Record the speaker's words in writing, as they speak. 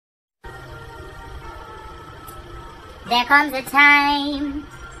There comes a time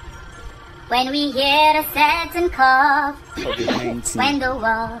when we hear a certain cough, COVID-19. when the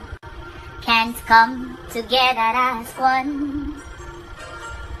world can't come together as one.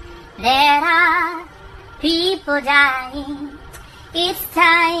 There are people dying. It's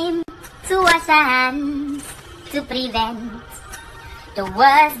time to wash our hands to prevent the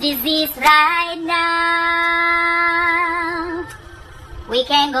worst disease right now. We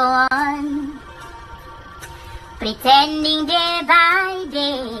can go on pretending day by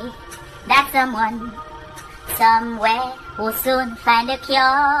day that someone somewhere will soon find a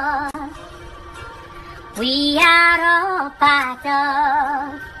cure. We are all part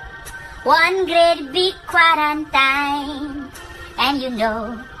of one great big quarantine, and you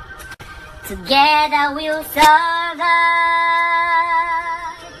know, together we'll survive.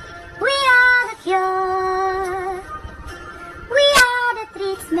 We are the cure. We are the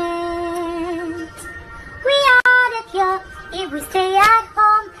treatment. We are the cure if we stay at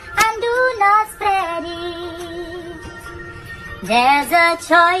home and do not spread it. There's a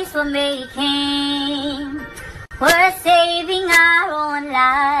choice we're making. We're saving our own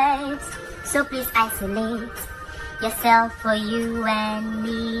lives. So please isolate yourself for you and me.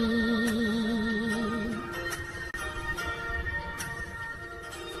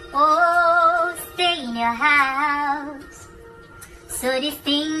 Oh, stay in your house, so this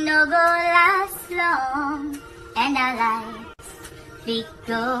thing no go last long, and our lives we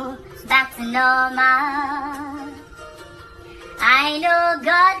go back to normal. I know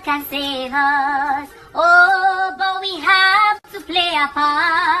God can save us, oh, but we have to play our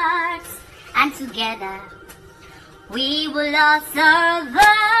parts, and together we will all survive.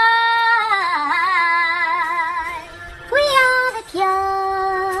 We are the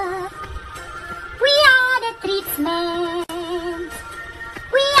cure. We are the treatment.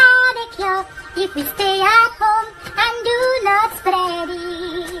 We are the cure if we stay at home and do not spread it.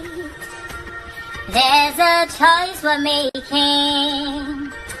 There's a choice we're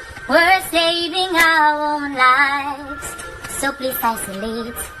making. We're saving our own lives. So please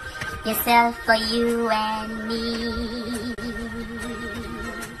isolate yourself for you and me.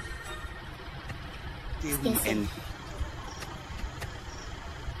 And